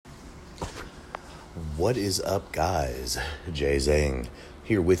What is up, guys? Jay Zang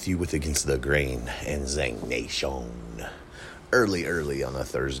here with you with Against the Grain and Zang Nation. Early on a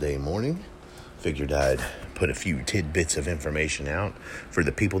Thursday morning. Figured I'd put a few tidbits of information out for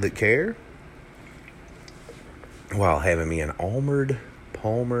the people that care, while having me an Armored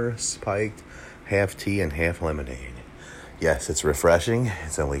Palmer spiked half tea and half lemonade. Yes, it's refreshing.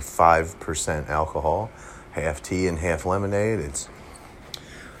 It's only 5% alcohol, half tea and half lemonade. It's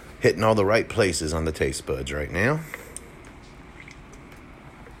hitting all the right places on the taste buds right now.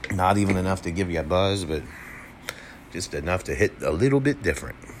 Not even enough to give you a buzz, but just enough to hit a little bit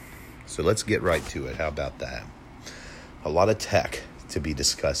different. So let's get right to it. How about that? A lot of tech to be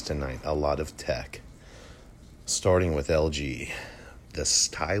discussed tonight. A lot of tech. Starting with LG. The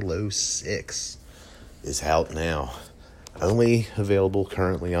Stylo 6 is out now. Only available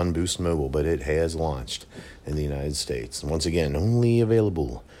currently on Boost Mobile, but it has launched in the United States. And once again, only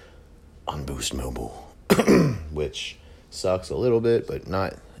available on Boost Mobile, which sucks a little bit, but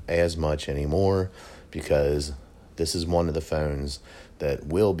not as much anymore, because this is one of the phones that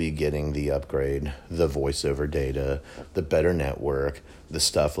will be getting the upgrade, the voice over data, the better network, the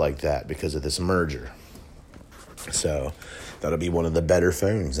stuff like that, because of this merger. So that'll be one of the better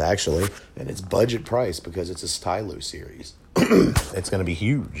phones, actually, and it's budget price because it's a Stylo series. It's going to be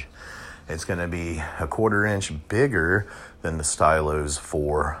huge. It's going to be a 1/4 inch bigger than the Stylos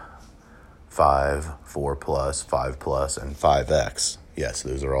 4, 5, 4 Plus, 5 Plus, and 5X. Yes,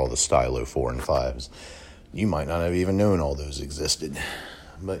 those are all the Stylo 4 and 5s. You might not have even known all those existed.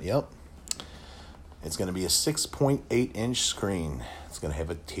 But, yep. It's going to be a 6.8 inch screen. It's going to have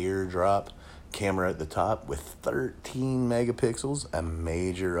a teardrop camera at the top with 13 megapixels, a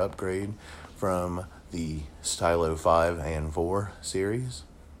major upgrade from the Stylo 5 and 4 series.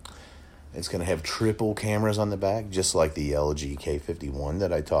 It's going to have triple cameras on the back, just like the LG K51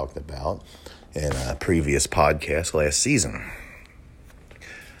 that I talked about in a previous podcast last season.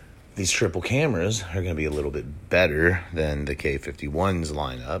 These triple cameras are going to be a little bit better than the K51's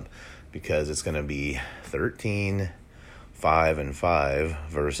lineup, because it's going to be 13, 5, and 5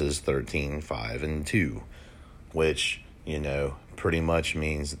 versus 13, 5, and 2, which, pretty much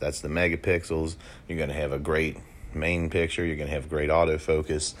means that's the megapixels. You're going to have a great main picture, you're going to have great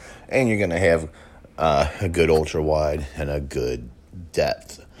autofocus, and you're going to have a good ultra wide and a good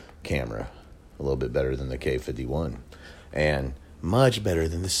depth camera, a little bit better than the K51, and much better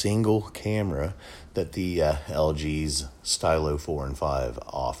than the single camera that the LG's Stylo 4 and 5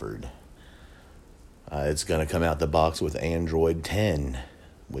 offered. It's going to come out the box with Android 10,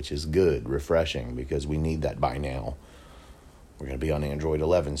 which is good, refreshing, because we need that by now. We're going to be on Android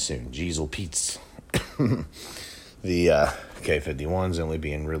 11 soon. Jeezel Pete's. The K51's only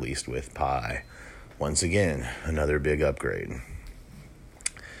being released with Pi. Once again, another big upgrade.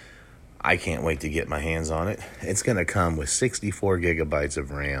 I can't wait to get my hands on it. It's going to come with 64 gigabytes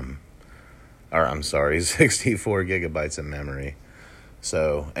of RAM. 64 gigabytes of memory.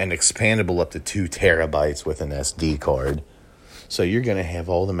 So, and expandable up to 2 terabytes with an SD card. So you're going to have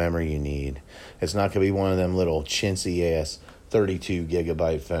all the memory you need. It's not going to be one of them little chintzy-ass 32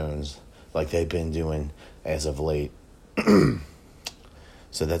 gigabyte phones like they've been doing as of late.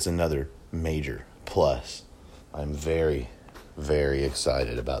 So that's another major plus. I'm very, very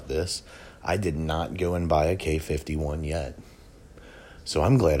excited about this. I did not go and buy a K51 yet, so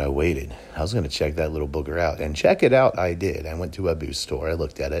I'm glad I waited. I was going to check that little booger out, and check it out I did. I went to a Boost store. I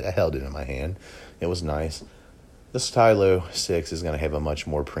looked at it. I held it in my hand. It was nice. The Stylo 6 is going to have a much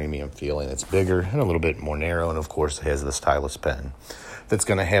more premium feeling. It's bigger and a little bit more narrow, and of course it has the stylus pen that's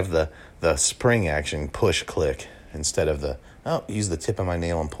going to have the spring action push click instead of use the tip of my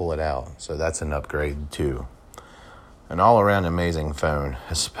nail and pull it out. So that's an upgrade too. An all-around amazing phone,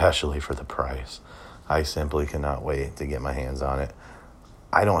 especially for the price. I simply cannot wait to get my hands on it.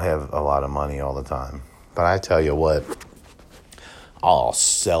 I don't have a lot of money all the time, but I tell you what, I'll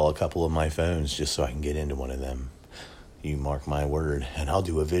sell a couple of my phones just so I can get into one of them. You mark my word, and I'll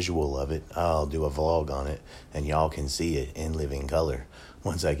do a visual of it. I'll do a vlog on it, and y'all can see it in living color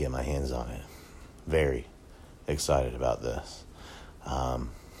once I get my hands on it. Very excited about this.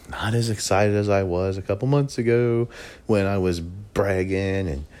 Not as excited as I was a couple months ago when I was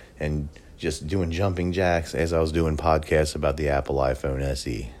bragging and just doing jumping jacks as I was doing podcasts about the Apple iPhone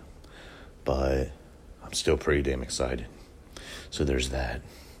SE. But I'm still pretty damn excited. So there's that.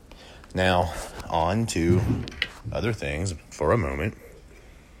 Now, on to other things for a moment.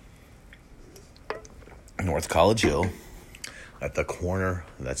 North College Hill, at the corner,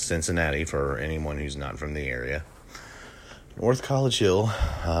 that's Cincinnati for anyone who's not from the area. North College Hill,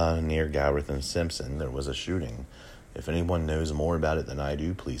 near Gowerth and Simpson, there was a shooting. If anyone knows more about it than I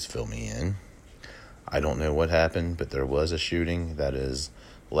do, please fill me in. I don't know what happened, but there was a shooting that is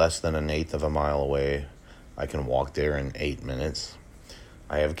less than an eighth of a mile away. I can walk there in 8 minutes.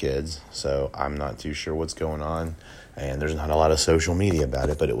 I have kids, so I'm not too sure what's going on, and there's not a lot of social media about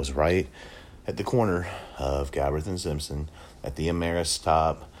it, but it was right at the corner of Galbraith and Simpson at the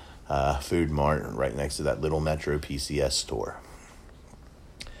Ameristop Food Mart, right next to that little Metro PCS store.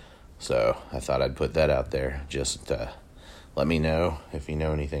 So I thought I'd put that out there. Just let me know if you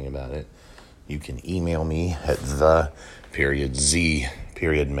know anything about it. You can email me at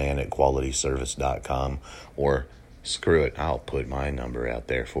the_Z_man@qualityservice.com, or screw it, I'll put my number out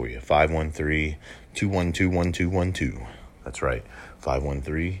there for you. 513-212-1212. That's right,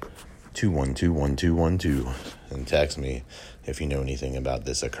 513-212-1212. And text me if you know anything about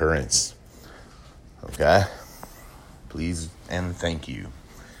this occurrence. Okay? Please and thank you.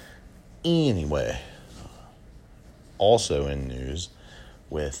 Anyway, also in news,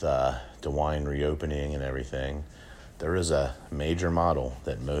 with DeWine reopening and everything, there is a major model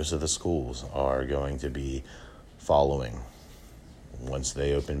that most of the schools are going to be following once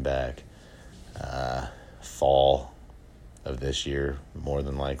they open back. Fall of this year, more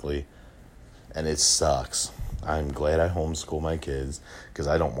than likely. And it sucks. I'm glad I homeschool my kids because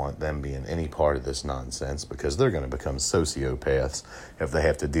I don't want them being any part of this nonsense, because they're going to become sociopaths if they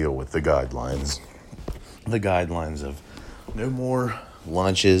have to deal with the guidelines. The guidelines of no more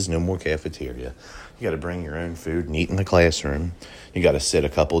lunches, no more cafeteria. You got to bring your own food and eat in the classroom. You got to sit a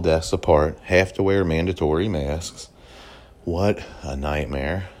couple desks apart. Have to wear mandatory masks. What a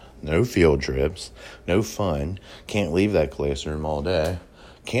nightmare. No field trips. No fun. Can't leave that classroom all day.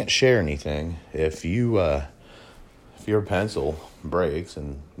 Can't share anything. If your pencil breaks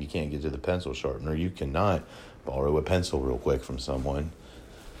and you can't get to the pencil sharpener, you cannot borrow a pencil real quick from someone.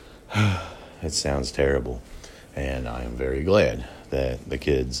 It sounds terrible. And I am very glad that the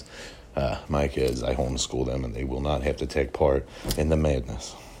kids, my kids, I homeschool them, and they will not have to take part in the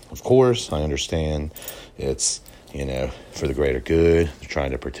madness. Of course, I understand it's, for the greater good. They're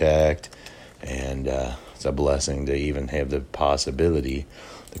trying to protect, and it's a blessing to even have the possibility,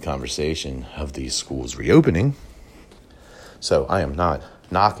 the conversation of these schools reopening. So I am not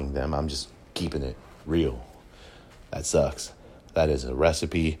knocking them. I'm just keeping it real. That sucks. That is a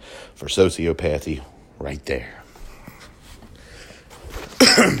recipe for sociopathy right there.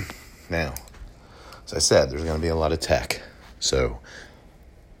 Now, as I said, there's going to be a lot of tech. So,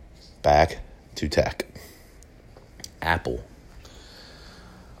 back to tech. Apple.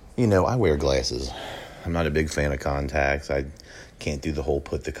 I wear glasses. I'm not a big fan of contacts. I can't do the whole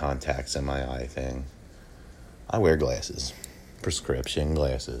put the contacts in my eye thing. I wear glasses. Prescription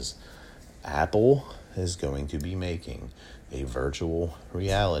glasses. Apple is going to be making a virtual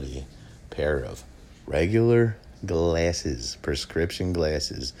reality pair of regular glasses, prescription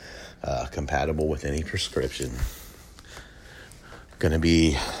glasses, compatible with any prescription. Going to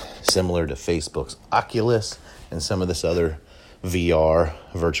be similar to Facebook's Oculus and some of this other VR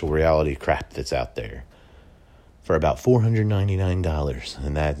virtual reality crap that's out there, for about $499,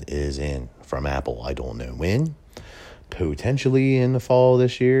 and that is from Apple. I don't know when, potentially in the fall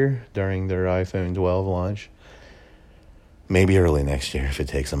this year during their iPhone 12 launch. Maybe early next year if it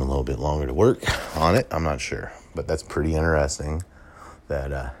takes them a little bit longer to work on it. I'm not sure. But that's pretty interesting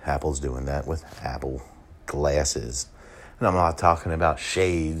that Apple's doing that with Apple glasses. And I'm not talking about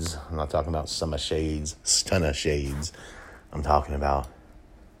shades. I'm not talking about summer shades, stunner shades. I'm talking about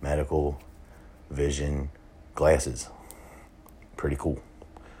medical vision glasses. Pretty cool.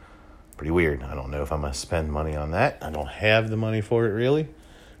 Pretty weird. I don't know if I'm going to spend money on that. I don't have the money for it really.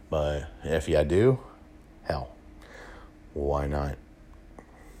 But if I do, hell, why not?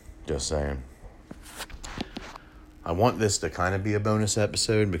 Just saying. I want this to kind of be a bonus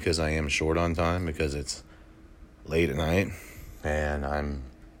episode because I am short on time, because it's late at night and I'm,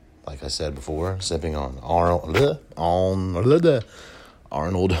 like I said before, sipping on Arnold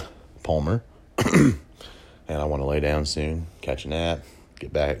Palmer. And I want to lay down soon, catch a nap,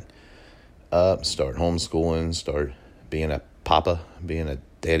 get back up, start homeschooling, start being a papa, being a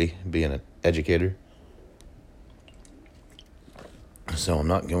daddy, being an educator. So I'm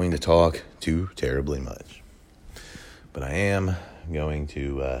not going to talk too terribly much. But I am going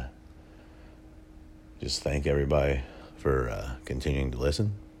to just thank everybody for continuing to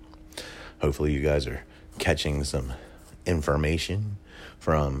listen. Hopefully you guys are catching some information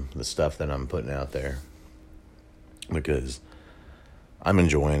from the stuff that I'm putting out there, because I'm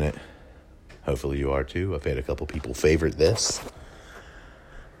enjoying it. Hopefully you are too. I've had a couple people favorite this.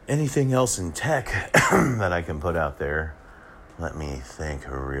 Anything else in tech that I can put out there? Let me think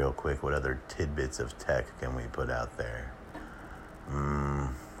real quick. What other tidbits of tech can we put out there?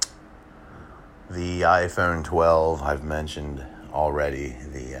 The iPhone 12, I've mentioned already,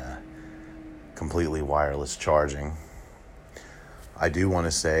 the completely wireless charging. I do want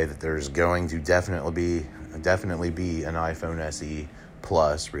to say that there's going to definitely be an iPhone SE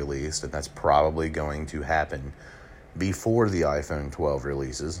Plus released, and that's probably going to happen before the iPhone 12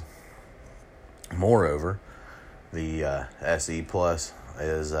 releases. Moreover, the SE Plus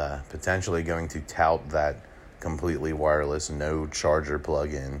is potentially going to tout that completely wireless, no charger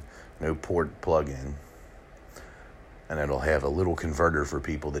plug-in, no port plug-in, and it'll have a little converter for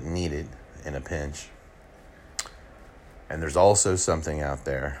people that need it in a pinch. And there's also something out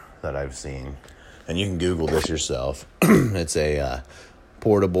there that I've seen, and you can Google this yourself. It's a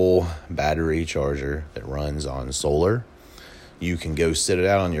portable battery charger that runs on solar. You can go sit it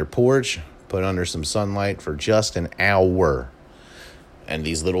out on your porch, put under some sunlight for just an hour, and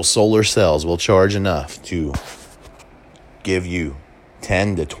these little solar cells will charge enough to give you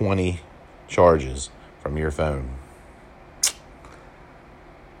 10 to 20 charges from your phone.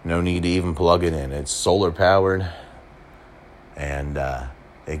 No need to even plug it in. It's solar powered, and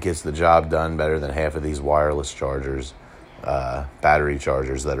it gets the job done better than half of these wireless chargers, battery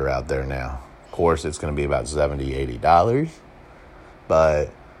chargers that are out there now. Of course, it's going to be about $70, $80,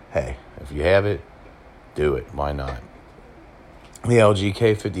 but hey, if you have it, do it. Why not? The LG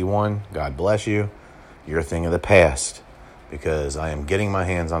K51, God bless you. You're a thing of the past, because I am getting my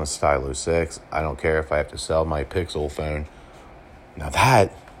hands on a Stylo 6. I don't care if I have to sell my Pixel phone. Now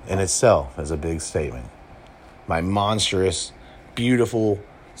that in itself is a big statement. My monstrous, beautiful,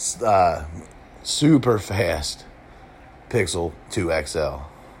 super fast Pixel 2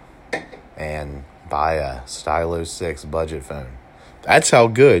 XL, and buy a Stylo 6 budget phone. That's how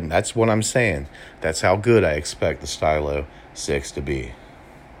good, that's what I'm saying. That's how good I expect the Stylo 6 to be.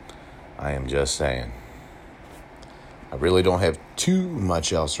 I am just saying. I really don't have too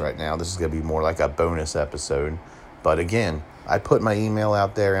much else right now. This is going to be more like a bonus episode. But again, I put my email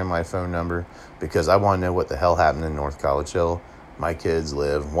out there and my phone number because I want to know what the hell happened in North College Hill. My kids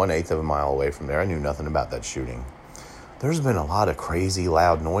live 1/8 of a mile away from there. I knew nothing about that shooting. There's been a lot of crazy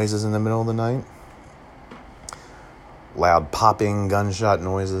loud noises in the middle of the night. Loud popping gunshot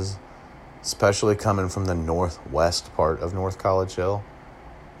noises, especially coming from the northwest part of North College Hill.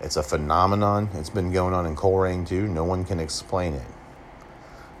 It's a phenomenon. It's been going on in Coleraine too. No one can explain it.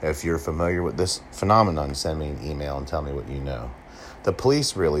 If you're familiar with this phenomenon, send me an email and tell me what you know. The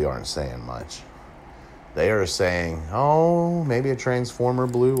police really aren't saying much. They are saying, oh, maybe a transformer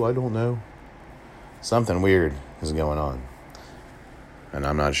blew. I don't know. Something weird is going on, and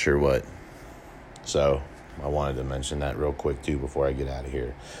I'm not sure what. So I wanted to mention that real quick too before I get out of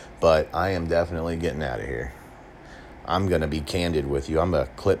here. But I am definitely getting out of here. I'm going to be candid with you. I'm going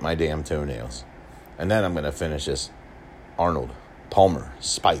to clip my damn toenails. And then I'm going to finish this Arnold Palmer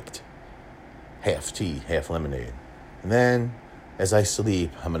spiked half tea, half lemonade. And then as I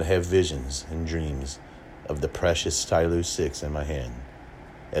sleep, I'm going to have visions and dreams of the precious Stylo 6 in my hand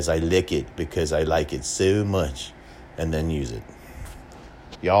as I lick it because I like it so much, and then use it.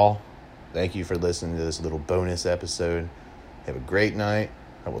 Y'all, thank you for listening to this little bonus episode. Have a great night.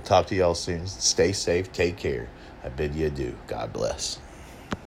 I will talk to y'all soon. Stay safe. Take care. I bid you adieu. God bless.